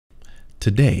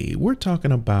Today, we're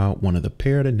talking about one of the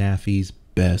Parrot ANAFI's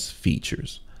best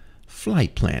features,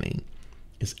 flight planning.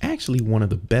 It's actually one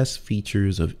of the best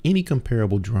features of any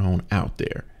comparable drone out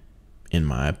there, in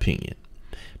my opinion.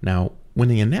 Now, when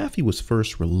the ANAFI was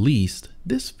first released,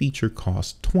 this feature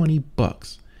cost 20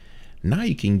 bucks. Now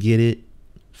you can get it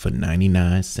for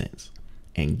 99 cents.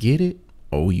 And get it?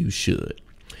 Oh, you should.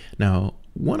 Now,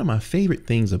 one of my favorite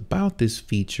things about this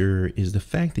feature is the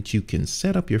fact that you can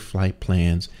set up your flight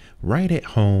plans right at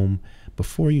home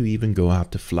before you even go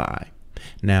out to fly.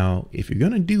 Now, if you're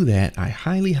going to do that, I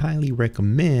highly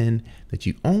recommend that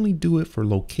you only do it for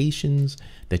locations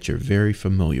that you're very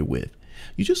familiar with.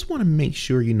 You just want to make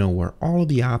sure you know where all of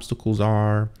the obstacles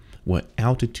are, what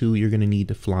altitude you're going to need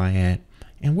to fly at,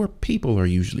 and where people are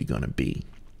usually going to be.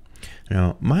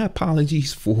 Now, my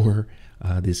apologies for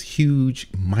this huge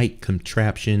mic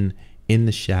contraption in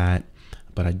the shot,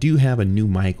 but I do have a new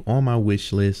mic on my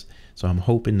wish list, so I'm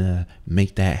hoping to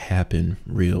make that happen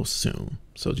real soon.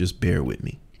 So just bear with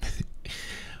me.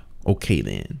 Okay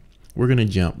then, we're gonna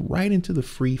jump right into the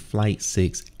free Flight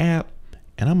 6 app,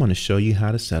 and I'm gonna show you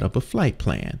how to set up a flight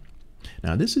plan.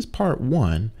 Now this is part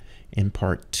 1. In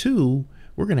part 2,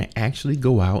 we're gonna actually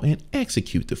go out and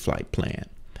execute the flight plan.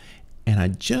 And I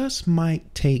just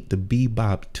might take the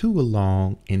Bebop 2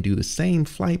 along and do the same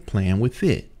flight plan with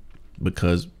it,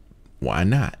 because why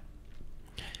not?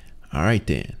 All right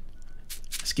then,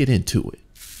 let's get into it.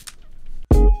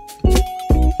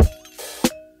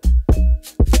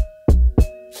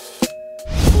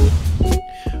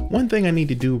 One thing I need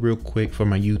to do real quick for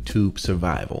my YouTube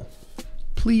survival.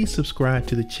 Please subscribe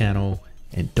to the channel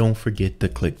and don't forget to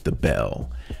click the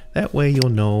bell. That way you'll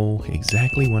know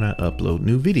exactly when I upload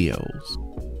new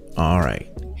videos. All right,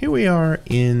 here we are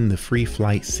in the free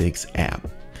Flight 6 app.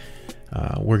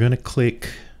 We're gonna click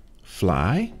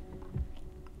fly,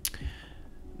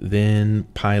 then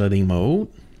piloting mode,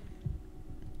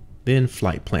 then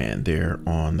flight plan there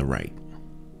on the right.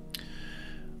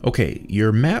 Okay,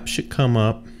 your map should come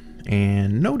up,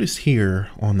 and notice here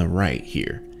on the right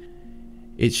here,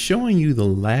 it's showing you the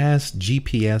last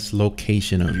GPS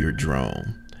location of your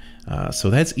drone. So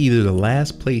that's either the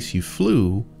last place you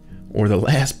flew or the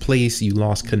last place you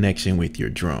lost connection with your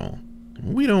drone.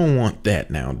 We don't want that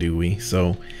now, do we?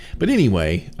 So, but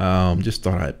anyway, just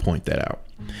thought I'd point that out.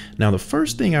 Now, the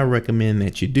first thing I recommend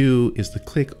that you do is to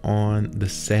click on the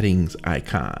settings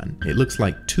icon. It looks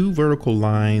like 2 vertical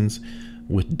lines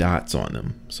with dots on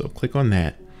them. So click on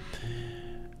that.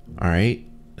 All right.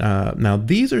 Now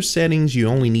these are settings you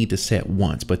only need to set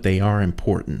once, but they are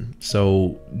important.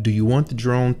 So do you want the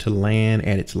drone to land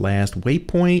at its last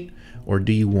waypoint, or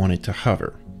do you want it to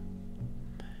hover?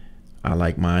 I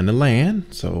like mine to land,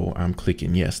 so I'm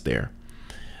clicking yes there.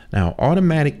 Now,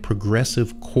 automatic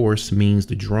progressive course means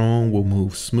the drone will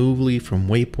move smoothly from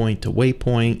waypoint to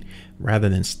waypoint rather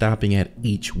than stopping at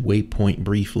each waypoint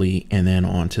briefly and then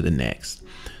on to the next.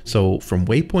 So from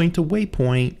waypoint to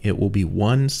waypoint, it will be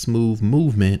one smooth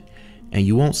movement, and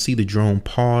you won't see the drone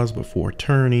pause before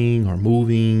turning or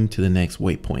moving to the next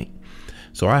waypoint.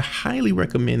 So I highly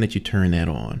recommend that you turn that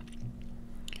on.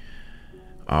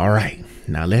 All right,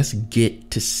 now let's get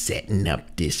to setting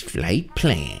up this flight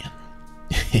plan.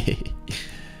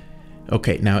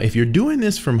 Okay, now if you're doing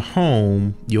this from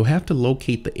home, you'll have to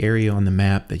locate the area on the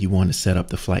map that you want to set up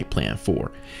the flight plan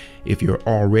for. If you're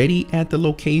already at the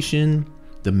location,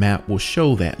 the map will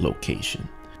show that location.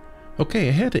 Okay,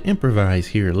 I had to improvise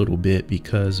here a little bit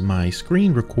because my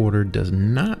screen recorder does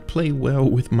not play well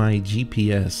with my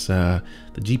GPS,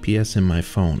 the GPS in my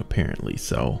phone apparently,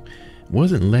 so it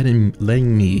wasn't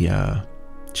letting me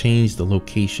change the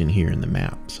location here in the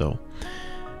map. So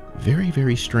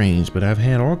very strange, but I've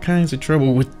had all kinds of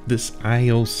trouble with this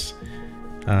iOS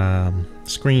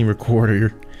screen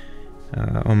recorder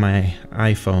on my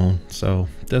iPhone, so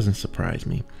it doesn't surprise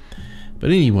me. But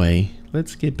anyway,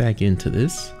 let's get back into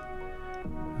this.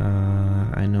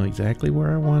 I know exactly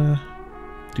where I want to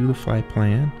do the flight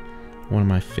plan. One of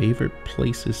my favorite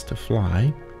places to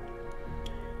fly.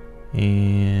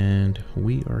 And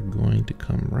we are going to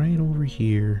come right over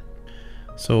here.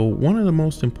 So one of the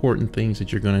most important things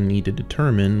that you're going to need to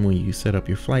determine when you set up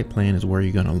your flight plan is where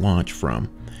you're going to launch from.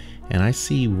 And I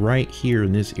see right here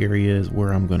in this area is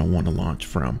where I'm going to want to launch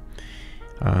from.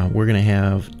 We're going to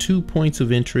have 2 points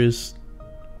of interest,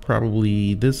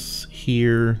 probably this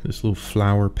here, this little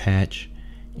flower patch,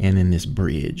 and then this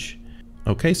bridge.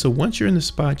 Okay, so once you're in the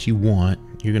spot you want,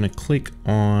 you're going to click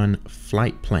on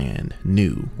flight plan,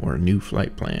 new, or new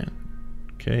flight plan.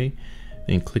 Okay,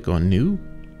 then click on new.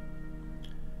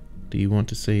 Do you want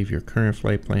to save your current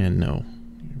flight plan? No.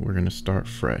 We're going to start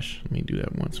fresh. Let me do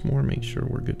that once more, make sure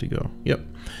we're good to go. Yep.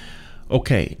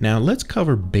 Okay, now let's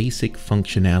cover basic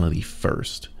functionality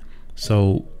first.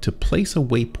 So to place a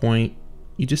waypoint,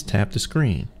 you just tap the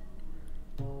screen.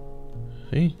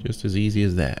 See, just as easy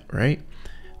as that, right?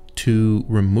 To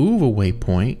remove a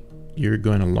waypoint, you're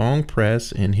going to long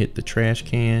press and hit the trash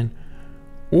can,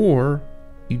 or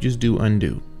you just do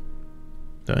undo,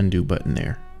 the undo button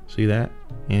there. See that?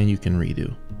 And you can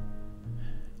redo.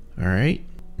 All right.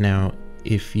 Now,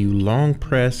 if you long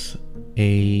press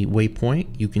a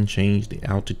waypoint, you can change the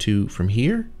altitude from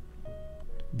here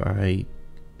by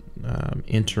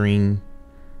entering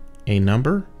a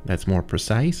number that's more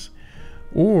precise,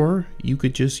 or you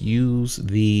could just use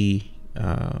the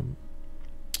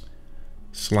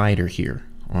slider here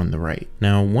on the right.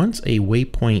 Now, once a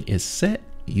waypoint is set,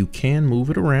 you can move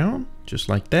it around just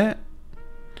like that.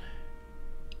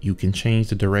 You can change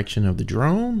the direction of the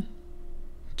drone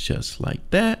just like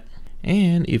that.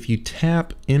 And if you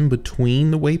tap in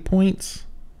between the waypoints,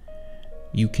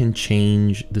 you can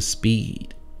change the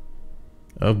speed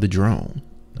of the drone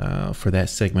for that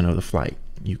segment of the flight.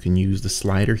 You can use the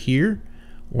slider here,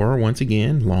 or once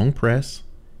again, long press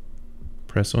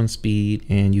on speed,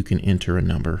 and you can enter a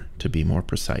number to be more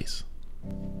precise.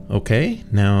 Okay,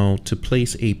 now to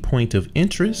place a point of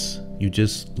interest, you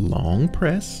just long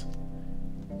press,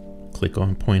 click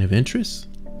on point of interest,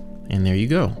 and there you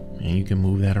go. And you can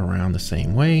move that around the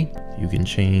same way. You can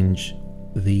change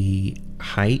the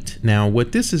height. Now,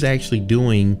 what this is actually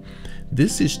doing,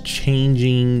 this is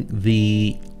changing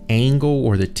the angle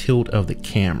or the tilt of the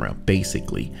camera,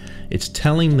 basically. It's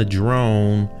telling the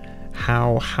drone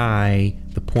how high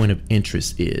the point of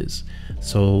interest is.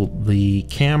 So the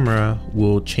camera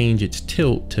will change its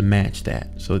tilt to match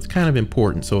that. So it's kind of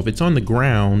important. So if it's on the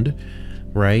ground,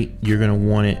 right, you're gonna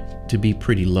want it to be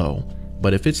pretty low.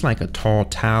 But if it's like a tall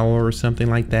tower or something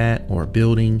like that, or a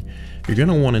building, you're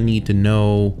gonna wanna need to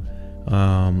know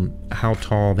how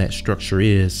tall that structure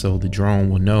is, so the drone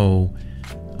will know,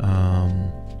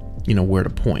 you know, where to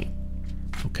point.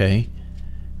 Okay.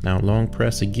 Now long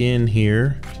press again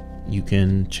here. You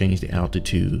can change the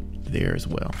altitude there as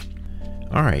well.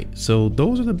 All right, so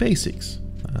those are the basics.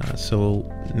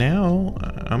 So now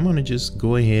I'm gonna just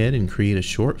go ahead and create a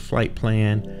short flight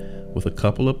plan with a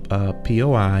couple of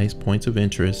POIs, points of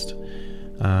interest,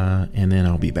 and then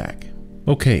I'll be back.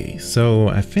 Okay, so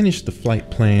I finished the flight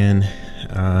plan,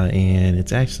 and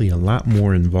it's actually a lot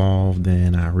more involved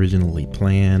than I originally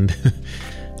planned.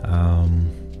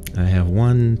 I have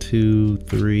 1, 2,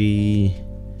 3,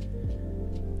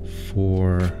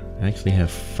 4, I actually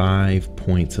have 5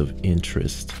 points of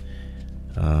interest.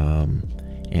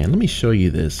 And let me show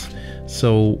you this.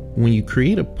 So when you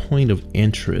create a point of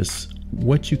interest,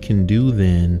 what you can do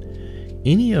then,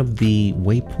 any of the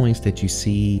waypoints that you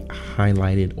see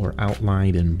highlighted or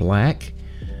outlined in black,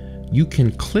 you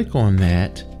can click on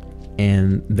that,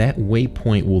 and that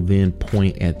waypoint will then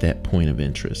point at that point of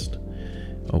interest.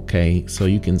 Okay, so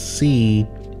you can see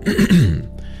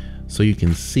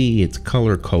it's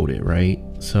color coded, right?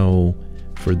 So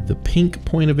for the pink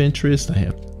point of interest, I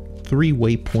have 3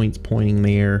 waypoints pointing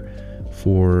there.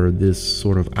 For this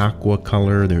sort of aqua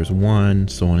color, there's 1,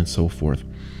 so on and so forth.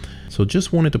 So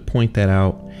just wanted to point that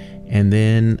out. And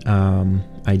then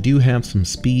I do have some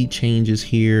speed changes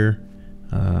here.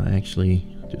 Actually,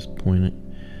 just point it.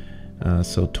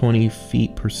 So 20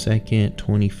 feet per second,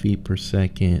 20 feet per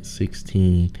second,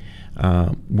 16.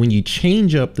 When you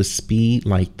change up the speed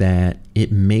like that,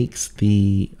 it makes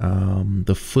the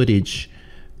footage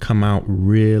come out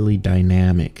really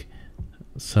dynamic.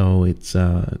 So it's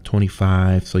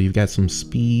 25. So you've got some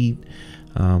speed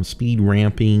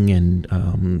ramping, and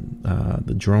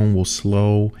the drone will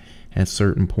slow at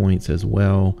certain points as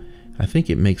well. I think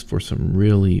it makes for some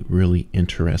really, really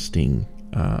interesting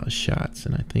shots.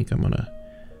 And I think I'm gonna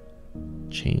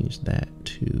change that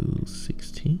to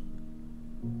 16.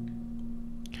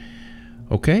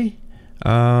 Okay.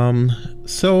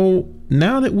 So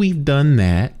now that we've done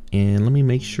that, and let me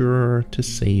make sure to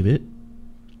save it.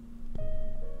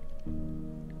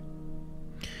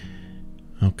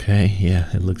 Okay, yeah,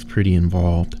 it looks pretty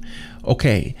involved.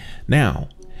 Okay, now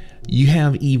you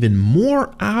have even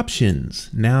more options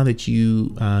now that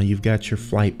you've got your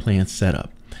flight plan set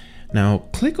up. Now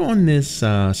click on this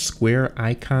square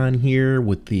icon here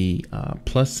with the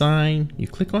plus sign. You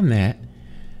click on that.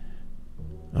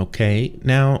 Okay,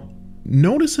 now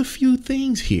notice a few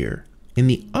things here. In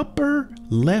the upper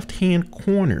left-hand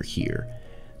corner here,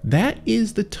 that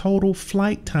is the total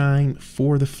flight time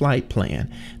for the flight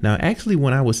plan. Now, actually,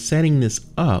 when I was setting this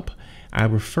up, I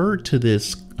referred to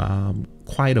this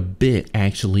quite a bit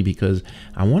actually, because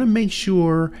I want to make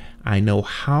sure I know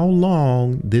how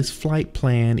long this flight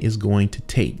plan is going to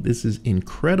take. This is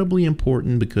incredibly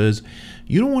important because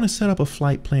you don't want to set up a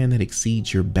flight plan that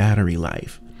exceeds your battery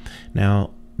life.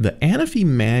 Now, the ANAFI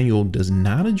manual does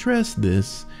not address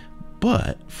this,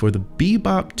 but for the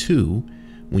Bebop 2,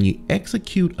 when you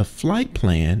execute a flight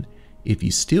plan, if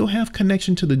you still have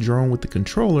connection to the drone with the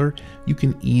controller, you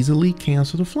can easily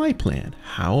cancel the flight plan.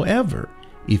 However,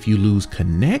 if you lose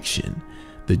connection,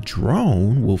 the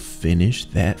drone will finish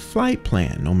that flight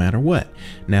plan no matter what.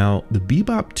 Now, the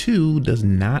Bebop 2 does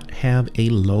not have a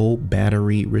low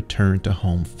battery return to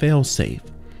home failsafe,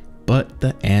 but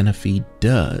the ANAFI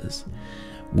does.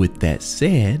 With that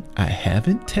said, I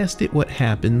haven't tested what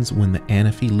happens when the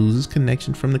ANAFI loses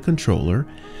connection from the controller,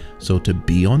 so to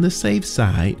be on the safe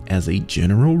side, as a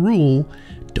general rule,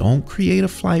 don't create a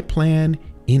flight plan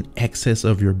in excess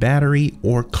of your battery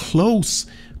or close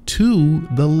to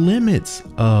the limits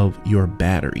of your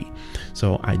battery.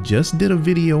 So I just did a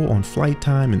video on flight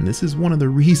time, and this is one of the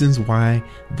reasons why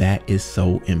that is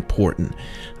so important.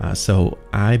 So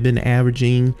I've been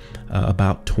averaging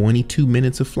about 22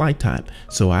 minutes of flight time.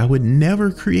 So I would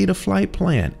never create a flight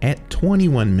plan at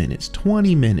 21 minutes,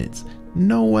 20 minutes.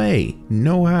 No way,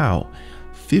 no how.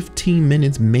 15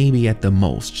 minutes maybe at the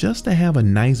most, just to have a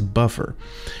nice buffer.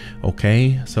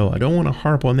 Okay, so I don't want to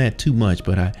harp on that too much,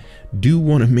 but I do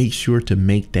want to make sure to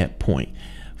make that point.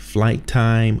 Flight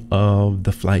time of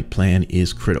the flight plan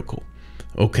is critical.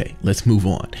 Okay, let's move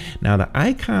on. Now, the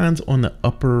icons on the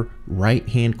upper right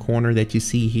hand corner that you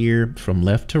see here from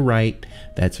left to right,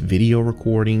 that's video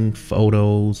recording,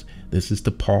 photos. This is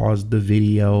to pause the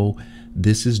video.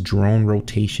 This is drone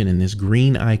rotation, and this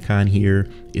green icon here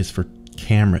is for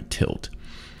camera tilt.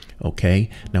 Okay,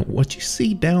 now what you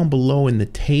see down below in the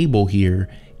table here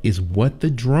is what the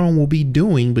drone will be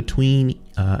doing between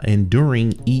and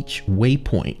during each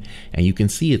waypoint. And you can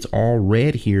see it's all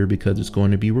red here because it's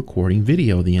going to be recording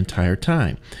video the entire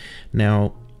time.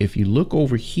 Now, if you look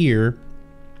over here,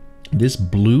 this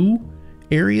blue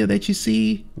area that you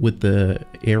see with the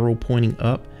arrow pointing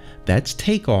up, that's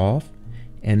takeoff.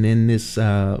 And then this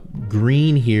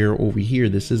green here over here,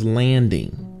 this is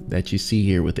landing that you see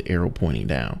here with the arrow pointing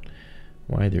down.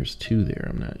 Why there's two there,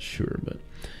 I'm not sure, but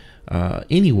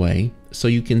anyway, so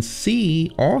you can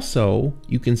see also,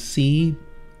 you can see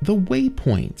the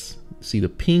waypoints. See the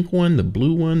pink one, the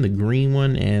blue one, the green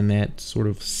one, and that sort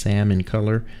of salmon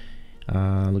color.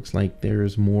 Looks like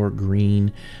there's more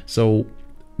green. So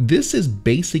this is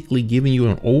basically giving you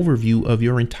an overview of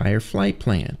your entire flight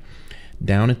plan.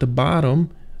 Down at the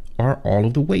bottom are all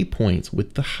of the waypoints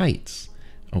with the heights,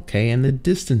 okay, and the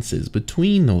distances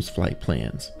between those flight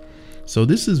plans. So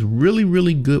this is really,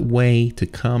 really good way to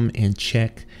come and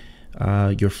check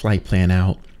your flight plan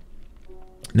out.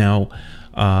 Now,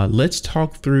 let's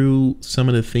talk through some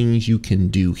of the things you can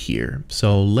do here.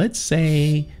 So let's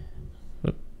say,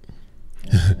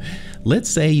 let's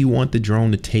say you want the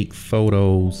drone to take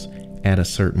photos at a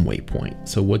certain waypoint.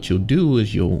 So what you'll do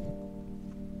is you'll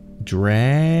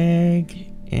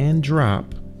drag and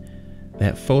drop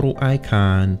that photo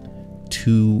icon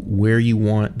to where you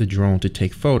want the drone to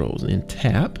take photos and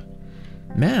tap.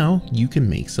 Now you can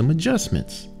make some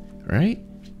adjustments, right?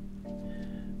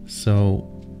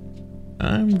 So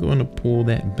I'm going to pull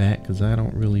that back because I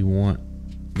don't really want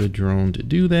the drone to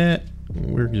do that.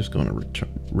 We're just going to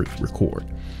record.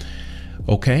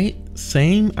 Okay,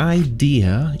 same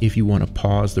idea. If you want to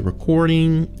pause the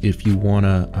recording, if you want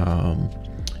to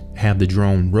have the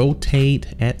drone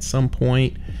rotate at some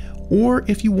point, or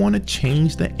if you want to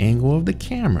change the angle of the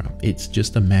camera, it's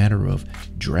just a matter of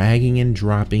dragging and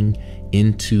dropping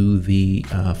into the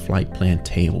flight plan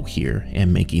table here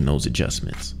and making those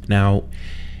adjustments. Now,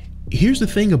 here's the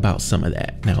thing about some of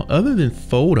that. Now, other than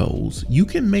photos, you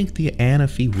can make the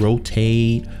ANAFI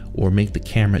rotate or make the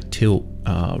camera tilt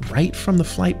right from the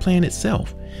flight plan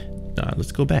itself.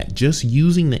 Let's go back. Just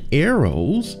using the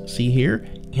arrows, see here,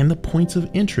 and the points of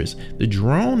interest. The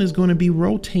drone is going to be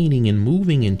rotating and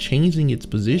moving and changing its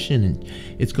position, and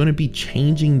it's going to be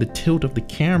changing the tilt of the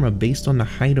camera based on the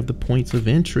height of the points of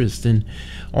interest and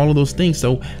all of those things.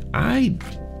 So I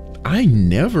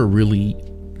never really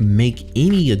make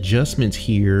any adjustments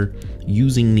here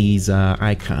using these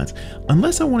icons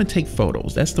unless I want to take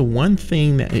photos. That's the one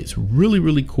thing that it's really,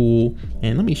 really cool.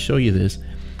 And let me show you this.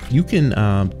 You can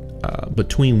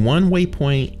between one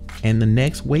waypoint and the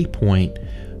next waypoint,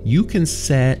 you can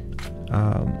set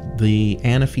the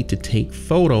ANAFI to take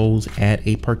photos at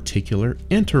a particular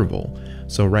interval.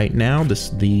 So right now,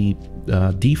 the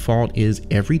default is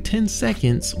every 10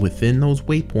 seconds within those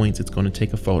waypoints, it's going to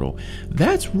take a photo.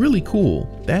 That's really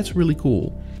cool. That's really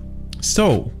cool.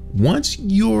 So once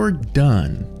you're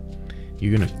done,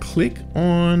 you're gonna click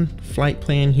on flight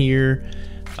plan here.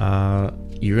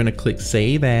 You're gonna click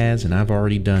save as, and I've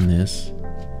already done this.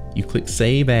 You click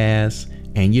save as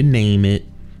and you name it.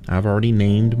 I've already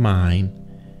named mine.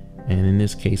 And in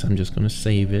this case, I'm just gonna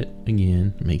save it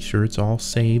again, make sure it's all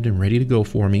saved and ready to go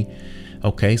for me.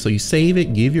 Okay, so you save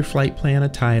it, give your flight plan a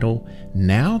title.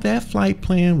 Now that flight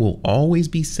plan will always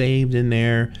be saved in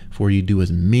there for you to do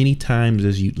as many times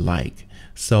as you'd like.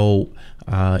 So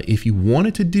if you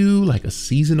wanted to do like a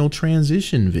seasonal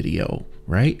transition video,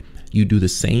 right? You do the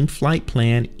same flight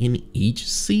plan in each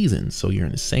season. So you're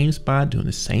in the same spot, doing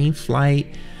the same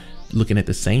flight, looking at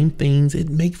the same things. It'd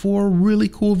make for a really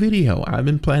cool video. I've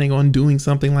been planning on doing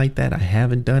something like that. I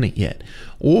haven't done it yet.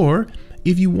 Or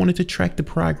if you wanted to track the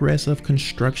progress of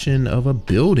construction of a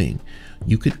building,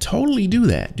 you could totally do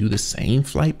that. Do the same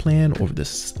flight plan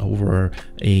over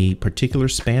a particular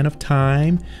span of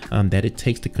time that it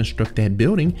takes to construct that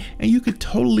building. And you could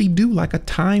totally do like a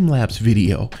time-lapse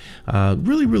video.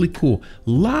 Really, really cool.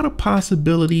 A lot of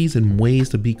possibilities and ways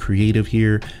to be creative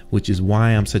here, which is why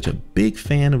I'm such a big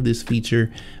fan of this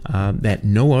feature that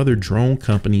no other drone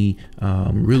company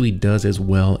really does as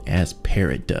well as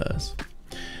Parrot does.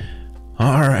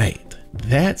 All right,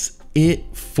 that's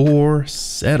it for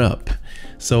setup.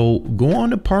 So go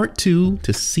on to part 2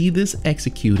 to see this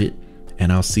executed,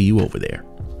 and I'll see you over there.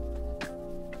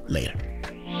 Later.